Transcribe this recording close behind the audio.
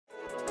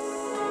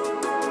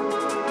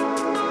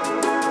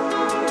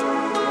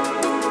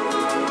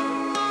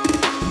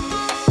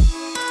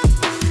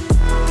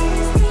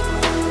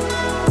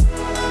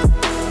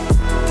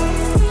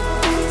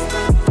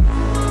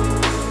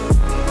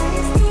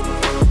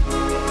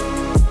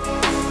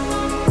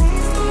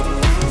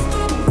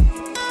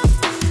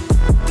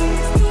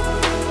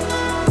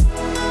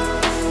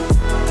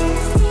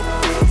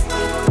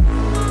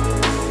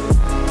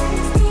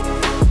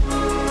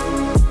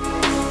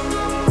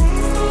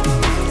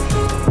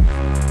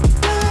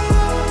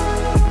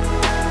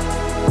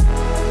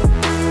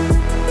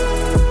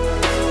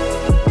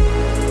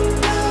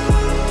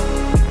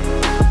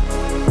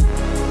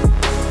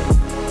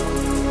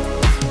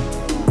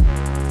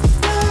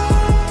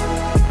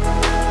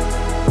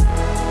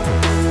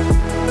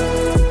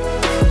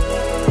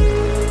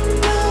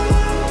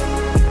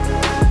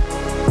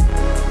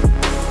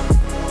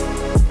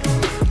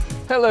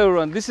Hello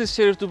everyone, this is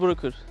Sheriff the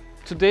Broker.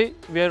 Today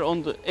we are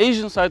on the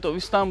Asian side of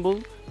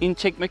Istanbul in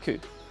Cekmekoy.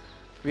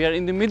 We are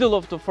in the middle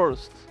of the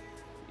forest.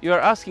 You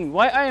are asking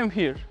why I am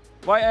here,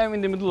 why I am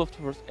in the middle of the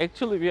forest.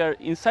 Actually we are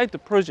inside the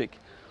project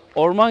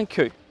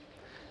Ormanköy.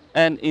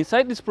 And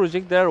inside this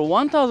project there are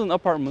 1000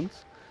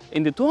 apartments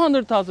in the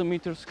 200,000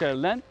 meter square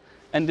land,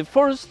 and the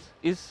forest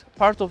is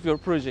part of your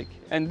project,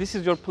 and this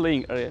is your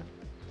playing area.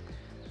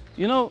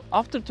 You know,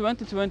 after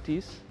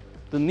 2020s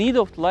the need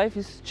of life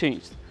is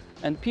changed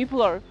and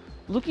people are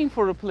looking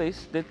for a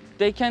place that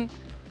they can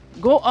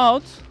go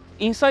out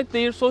inside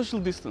their social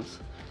distance.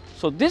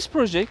 So this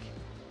project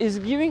is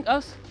giving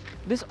us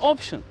this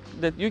option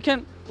that you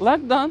can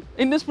lock down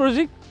in this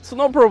project, it's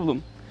no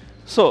problem.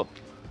 So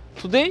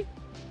today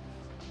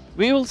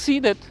we will see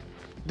that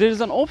there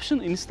is an option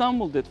in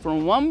Istanbul that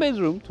from 1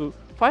 bedroom to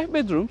 5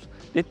 bedrooms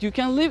that you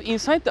can live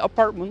inside the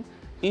apartment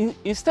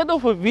instead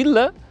of a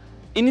villa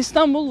in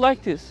Istanbul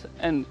like this.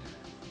 And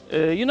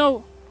you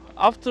know,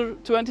 after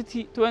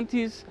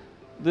 2020s,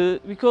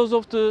 because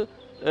of the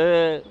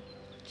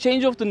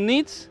change of the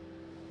needs,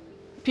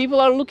 people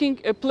are looking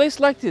at a place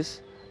like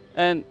this.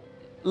 And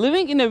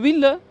living in a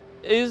villa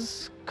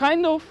is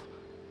kind of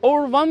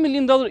over $1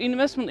 million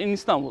investment in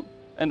Istanbul.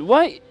 And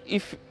what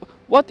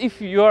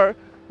if you are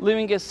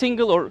living as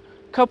single or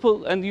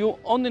couple and you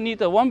only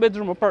need a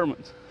 1-bedroom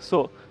apartment?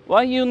 So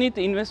why you need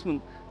the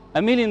investment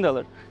 $1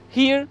 million?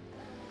 Here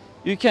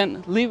you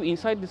can live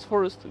inside this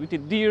forest with the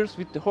deers,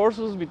 with the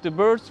horses, with the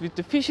birds, with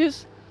the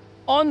fishes,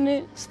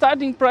 only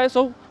starting price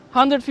of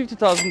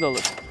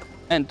 $150,000.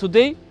 And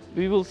today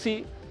we will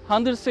see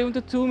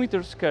 172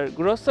 meter square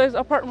gross size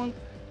apartment,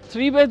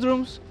 3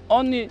 bedrooms,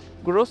 only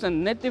gross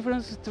and net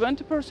difference is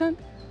 20%,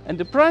 and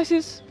the price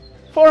is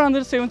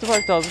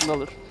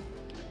 $475,000.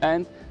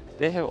 And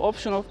they have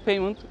option of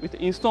payment with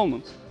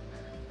installments.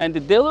 And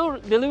the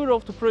delivery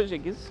of the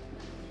project is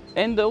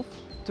end of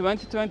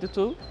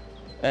 2022.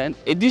 And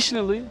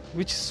additionally,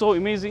 which is so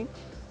amazing,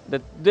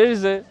 that there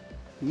is a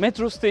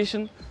metro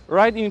station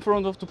right in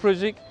front of the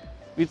project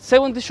with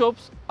 70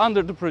 shops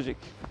under the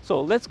project. So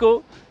let's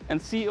go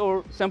and see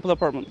our sample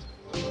apartment.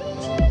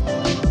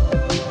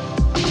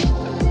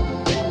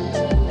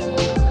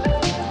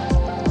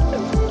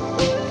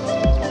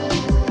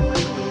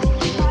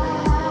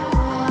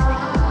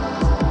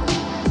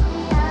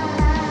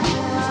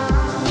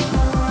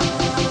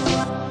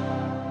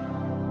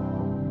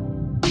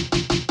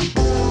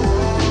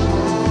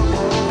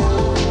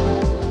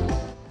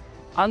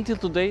 Until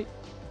today,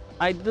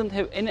 I didn't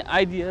have any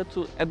idea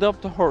to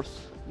adopt a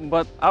horse,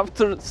 but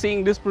after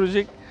seeing this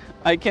project,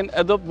 I can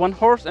adopt one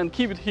horse and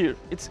keep it here.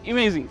 It's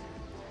amazing.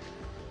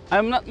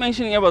 I'm not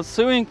mentioning about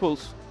swimming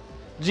pools,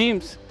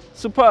 gyms,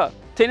 spa,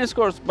 tennis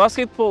courts,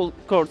 basketball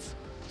courts,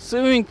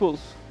 swimming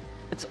pools.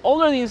 It's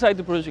already inside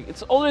the project.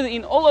 It's already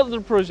in all other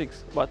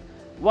projects. But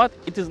what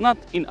it is not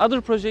in other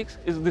projects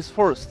is this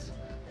forest.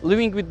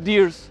 Living with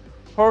deers,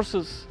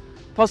 horses,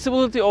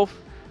 possibility of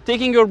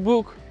taking your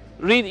book,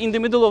 read in the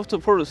middle of the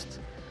forest.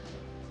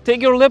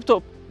 Take your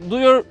laptop, do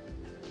your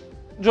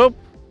job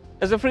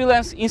as a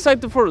freelance inside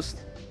the forest.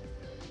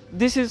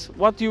 This is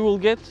what you will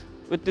get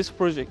with this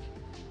project.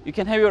 You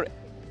can have your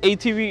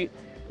ATV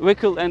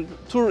vehicle and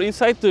tour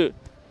inside the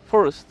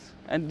forest.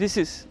 And this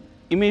is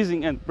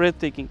amazing and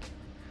breathtaking.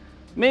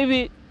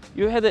 Maybe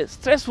you had a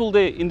stressful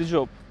day in the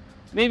job.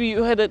 Maybe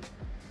you had an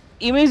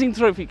amazing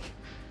traffic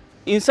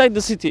inside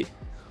the city.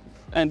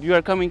 And you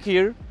are coming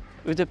here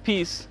with a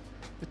peace,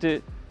 with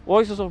the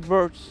voices of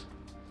birds,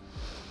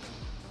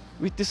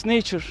 with this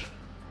nature.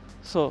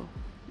 So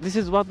this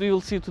is what we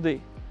will see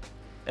today.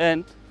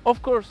 And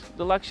of course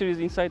the luxury is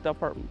inside the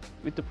apartment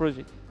with the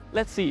project.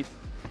 Let's see it.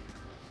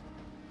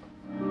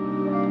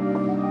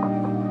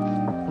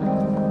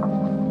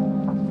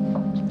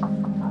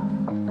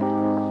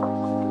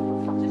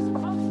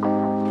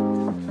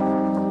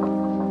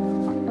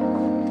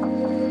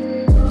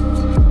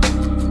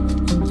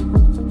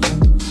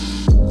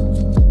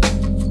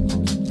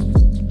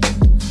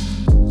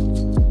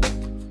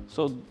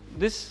 So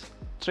this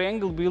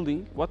triangle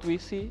building, what we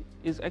see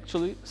is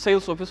actually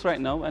sales office right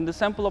now, and the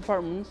sample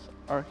apartments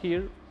are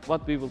here,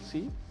 what we will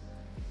see.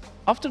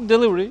 After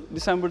delivery,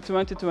 December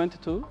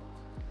 2022,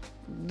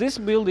 this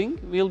building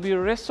will be a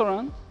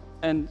restaurant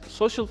and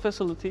social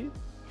facility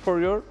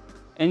for your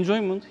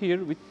enjoyment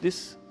here with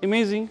this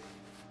amazing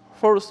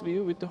forest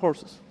view with the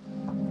horses.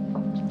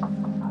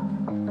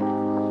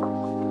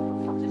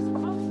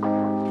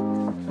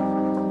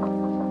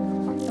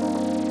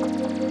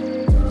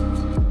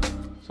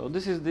 So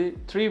this is the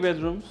 3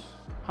 bedrooms,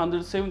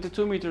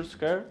 172 meters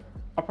square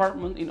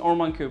apartment in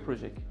Ormanköy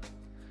project.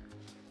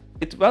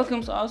 It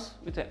welcomes us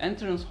with an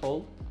entrance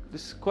hall.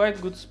 This is quite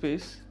good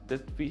space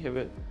that we have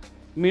a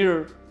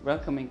mirror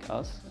welcoming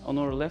us on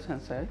our left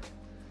hand side.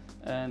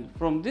 And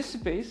from this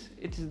space,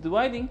 it is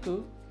dividing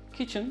to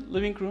kitchen,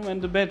 living room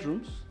and the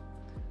bedrooms.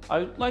 I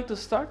would like to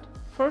start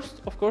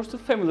first, of course, the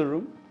family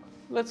room.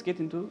 Let's get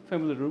into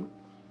family room.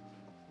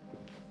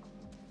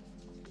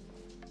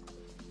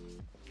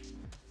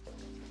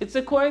 It's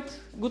a quite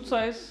good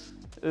size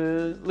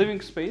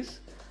living space.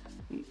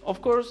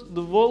 Of course,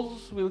 the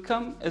walls will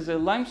come as a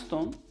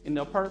limestone in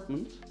the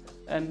apartment,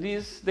 and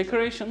these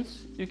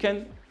decorations you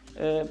can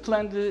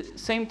plan the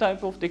same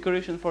type of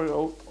decoration for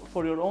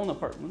your own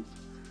apartment.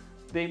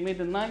 They made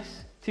a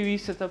nice TV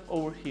setup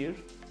over here.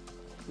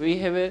 We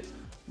have a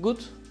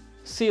good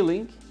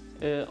ceiling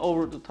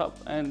over the top,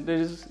 and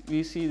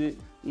we see the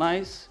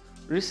nice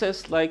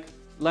recessed-like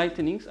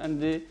lightnings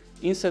and the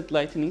inset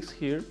lightnings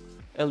here,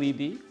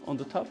 LED on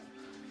the top.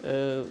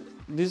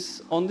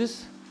 On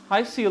this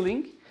high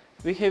ceiling,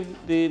 we have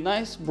the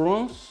nice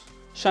bronze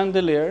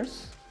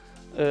chandeliers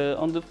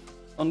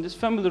on this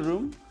family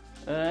room,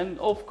 and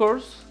of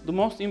course, the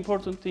most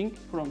important thing,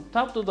 from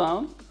top to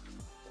down,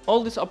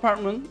 all this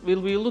apartment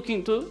will be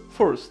looking to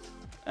forest.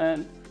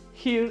 And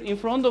here in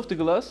front of the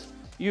glass,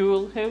 you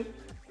will have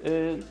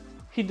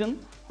hidden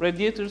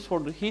radiators for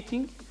the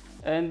heating,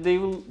 and they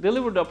will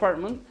deliver the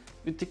apartment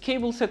with the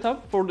cable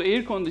setup for the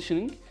air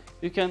conditioning.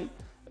 You can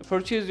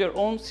purchase your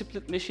own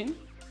split machine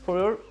for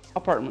your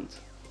apartment.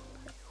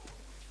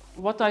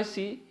 What I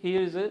see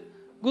here is a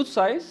good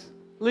size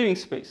living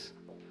space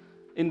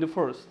in the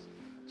forest.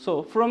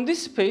 So from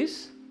this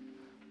space,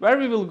 where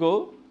we will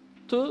go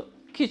to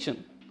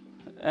kitchen,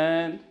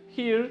 and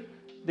here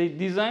they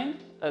designed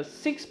a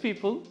 6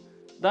 people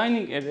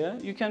dining area.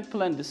 You can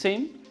plan the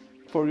same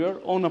for your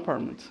own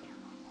apartment.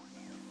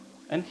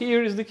 And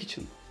here is the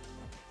kitchen.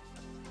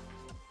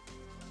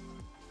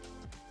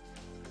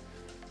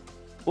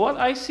 What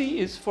I see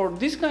is, for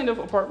this kind of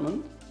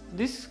apartment,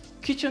 this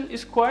kitchen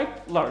is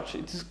quite large.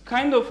 It is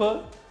kind of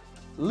a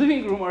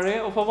living room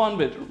area of a 1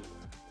 bedroom.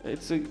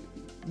 It's a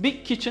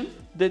big kitchen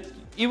that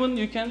even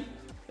you can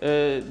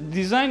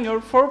design your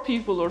 4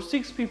 people or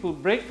 6 people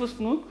breakfast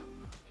nook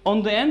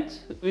on the end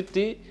with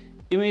the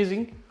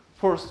amazing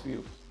forest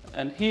view.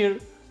 And here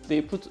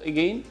they put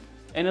again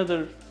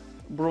another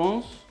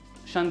bronze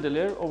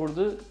chandelier over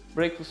the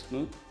breakfast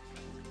nook.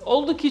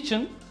 All the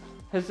kitchen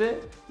has a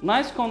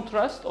nice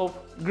contrast of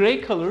gray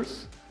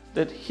colors,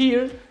 that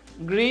here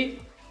gray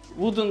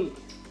wooden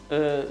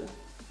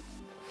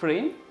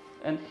frame,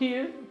 and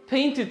here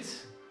painted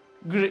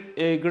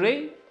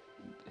gray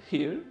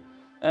here,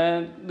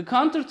 and the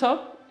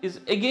countertop is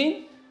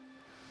again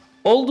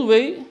all the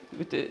way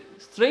with a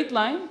straight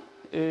line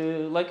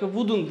like a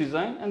wooden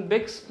design, and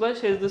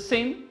backsplash has the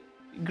same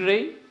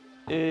gray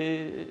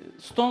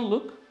stone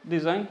look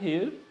design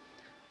here.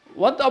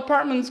 What the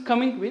apartment is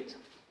coming with,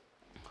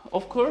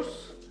 of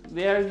course,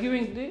 they are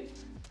giving the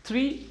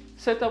 3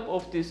 setup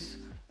of this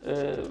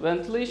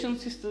ventilation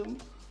system,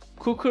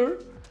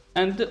 cooker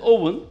and the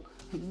oven,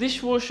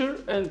 dishwasher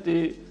and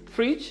the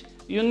fridge.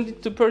 You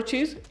need to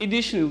purchase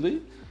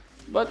additionally,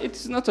 but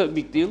it's not a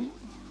big deal.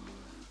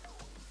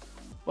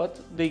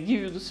 But they give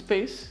you the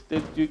space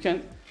that you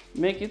can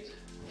make it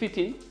fit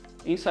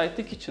inside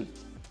the kitchen.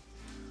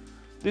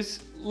 This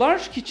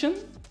large kitchen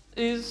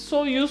is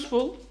so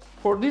useful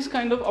for this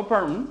kind of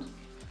apartment.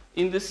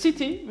 In the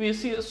city, we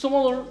see a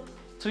smaller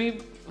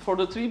for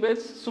the 3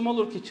 beds,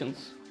 smaller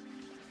kitchens.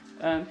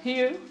 And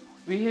here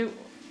we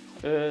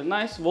have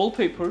nice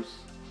wallpapers,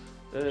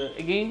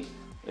 again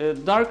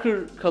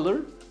darker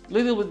color,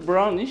 little bit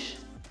brownish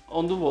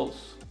on the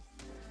walls.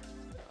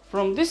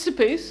 From this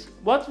space,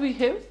 what we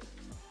have,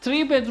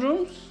 3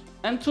 bedrooms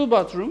and 2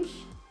 bathrooms.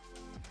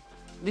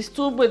 These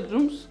 2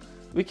 bedrooms,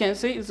 we can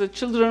say, is a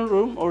children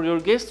room or your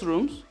guest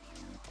rooms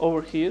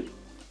over here.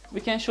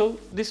 We can show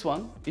this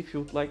one if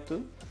you would like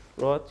to.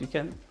 Rohat, you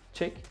can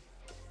check.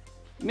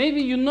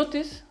 Maybe you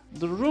notice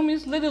the room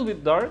is little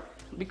bit dark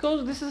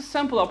because this is a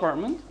sample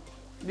apartment.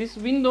 These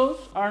windows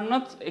are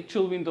not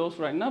actual windows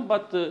right now,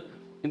 but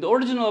in the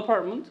original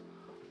apartment,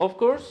 of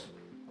course,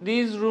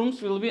 these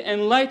rooms will be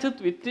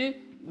enlightened with the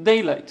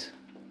daylight.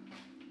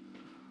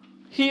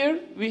 Here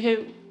we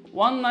have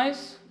one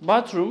nice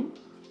bathroom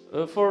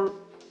for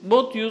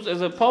both use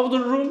as a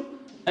powder room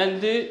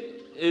and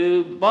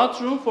the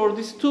bathroom for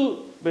these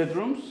 2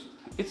 bedrooms.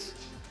 It's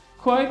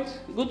quite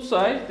good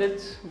size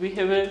that we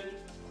have a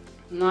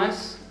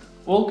nice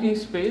walking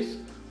space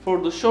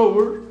for the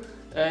shower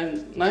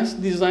and nice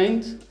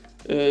designed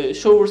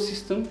shower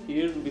system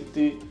here with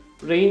the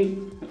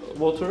rain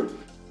water.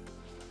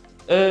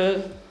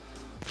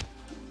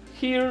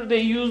 Here they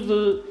use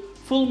the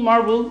full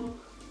marble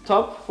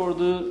top for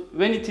the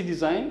vanity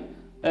design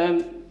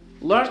and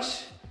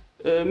large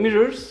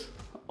mirrors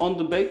on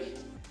the back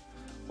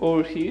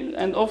over here.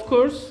 And of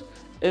course,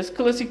 as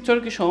classic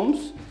Turkish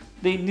homes,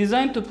 they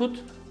designed to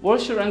put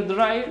washer and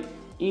dryer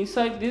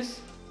inside this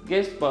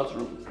guest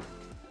bathroom.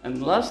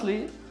 And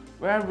lastly,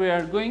 where we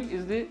are going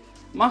is the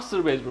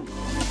master bedroom.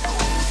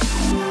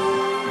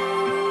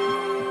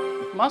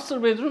 Master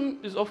bedroom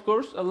is of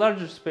course a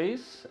larger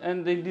space,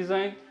 and they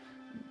designed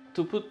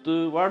to put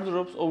the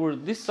wardrobes over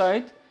this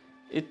side.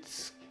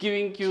 It's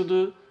giving you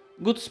the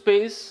good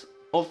space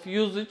of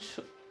usage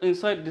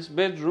inside this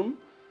bedroom.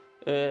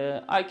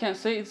 I can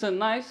say it's a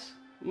nice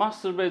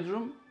master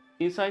bedroom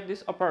inside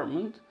this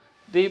apartment.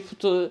 They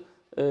put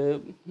a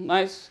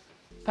nice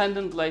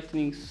pendant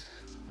lightnings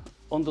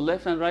on the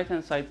left and right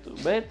hand side of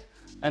the bed,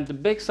 and the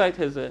back side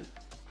has a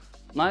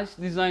nice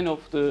design of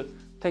the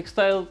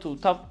textile to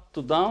top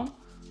to down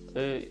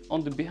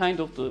on the behind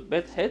of the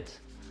bed head,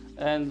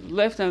 and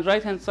left and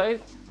right hand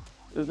side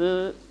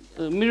the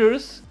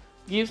mirrors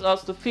gives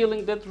us the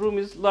feeling that room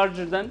is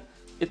larger than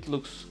it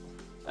looks.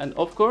 And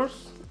of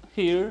course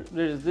here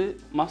there is the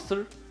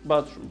master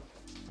bathroom.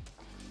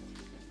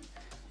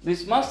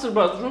 This master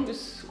bathroom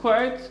is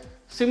quite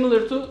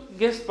similar to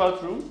guest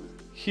bathroom.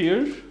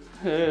 Here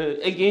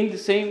again the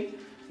same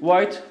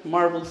white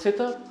marble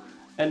setup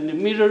and the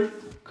mirror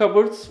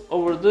cupboards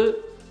over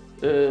the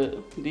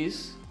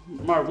this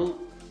marble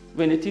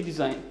vanity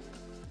design.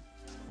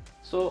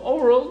 So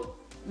overall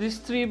these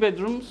 3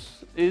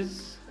 bedrooms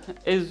is,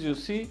 as you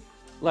see,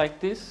 like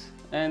this,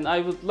 and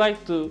I would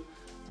like to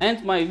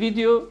end my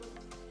video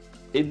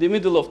in the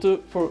middle of the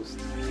forest.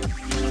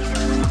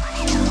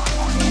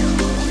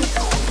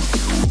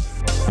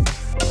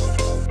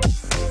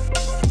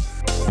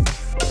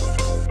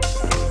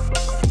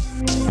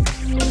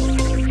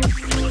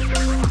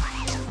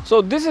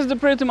 So this is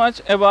pretty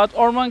much about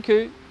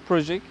Ormanköy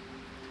project.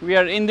 We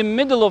are in the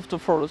middle of the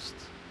forest.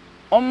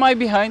 On my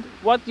behind,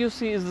 what you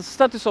see is the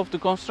status of the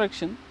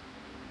construction.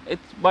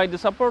 By the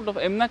support of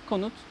Emlak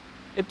Konut,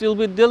 it will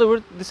be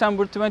delivered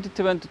December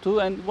 2022,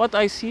 and what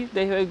I see,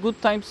 they have a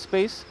good time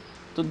space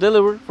to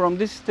deliver from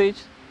this stage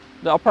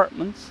the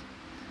apartments.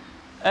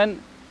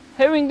 And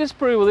having this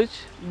privilege,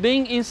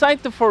 being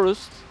inside the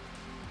forest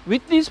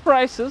with these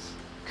prices,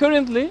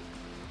 currently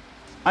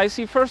I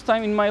see first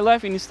time in my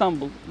life in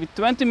Istanbul with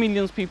 20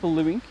 million people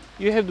living.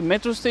 You have the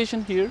metro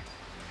station here.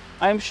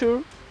 I am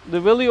sure the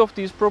value of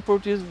these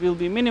properties will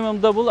be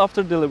minimum double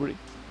after delivery.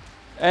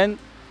 And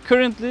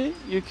currently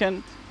you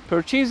can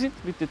purchase it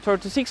with the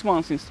 36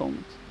 months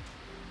installment.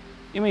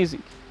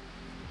 Amazing.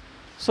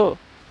 So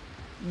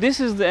this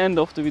is the end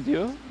of the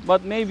video,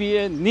 but maybe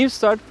a new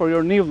start for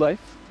your new life.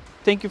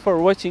 Thank you for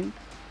watching.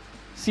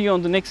 See you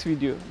on the next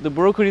video. The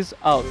broker is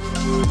out.